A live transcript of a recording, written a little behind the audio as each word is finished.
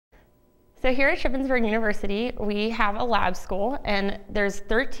So here at Shippensburg University, we have a lab school, and there's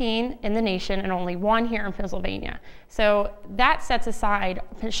 13 in the nation and only one here in Pennsylvania. So that sets aside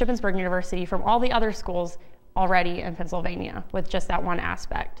Shippensburg University from all the other schools already in Pennsylvania with just that one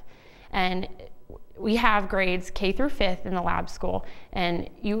aspect. And we have grades K through 5th in the lab school, and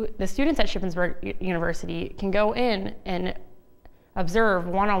the students at Shippensburg University can go in and observe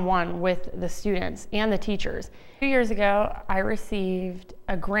one-on-one with the students and the teachers. 2 years ago, I received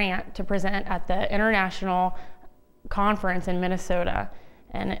a grant to present at the international conference in Minnesota,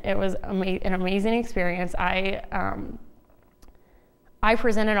 and it was an amazing experience. I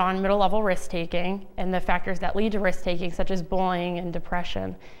presented on middle-level risk-taking and the factors that lead to risk-taking, such as bullying and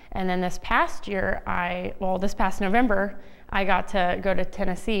depression. And then this past year, this past November, I got to go to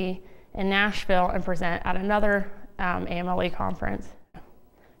Tennessee in Nashville and present at another AMLE conference.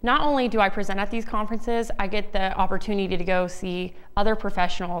 Not only do I present at these conferences, I get the opportunity to go see other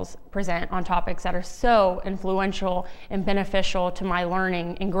professionals present on topics that are so influential and beneficial to my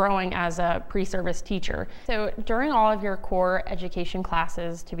learning and growing as a pre-service teacher. So during all of your core education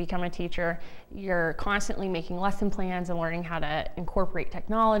classes to become a teacher, you're constantly making lesson plans and learning how to incorporate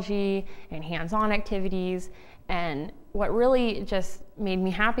technology and hands-on activities. And what really just made me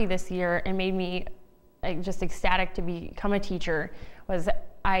happy this year and made me just ecstatic to become a teacher was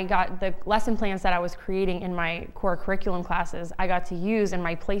I got the lesson plans that I was creating in my core curriculum classes, I got to use in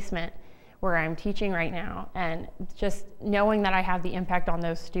my placement where I'm teaching right now. And just knowing that I have the impact on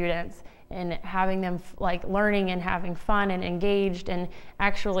those students and having them learning and having fun and engaged and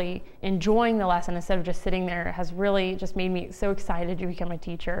actually enjoying the lesson instead of just sitting there has really just made me so excited to become a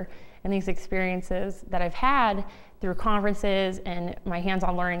teacher. And these experiences that I've had through conferences and my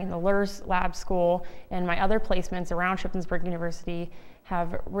hands-on learning in the LURS lab school and my other placements around Shippensburg University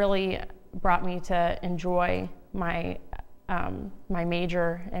have really brought me to enjoy my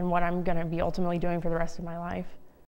major and what I'm going to be ultimately doing for the rest of my life.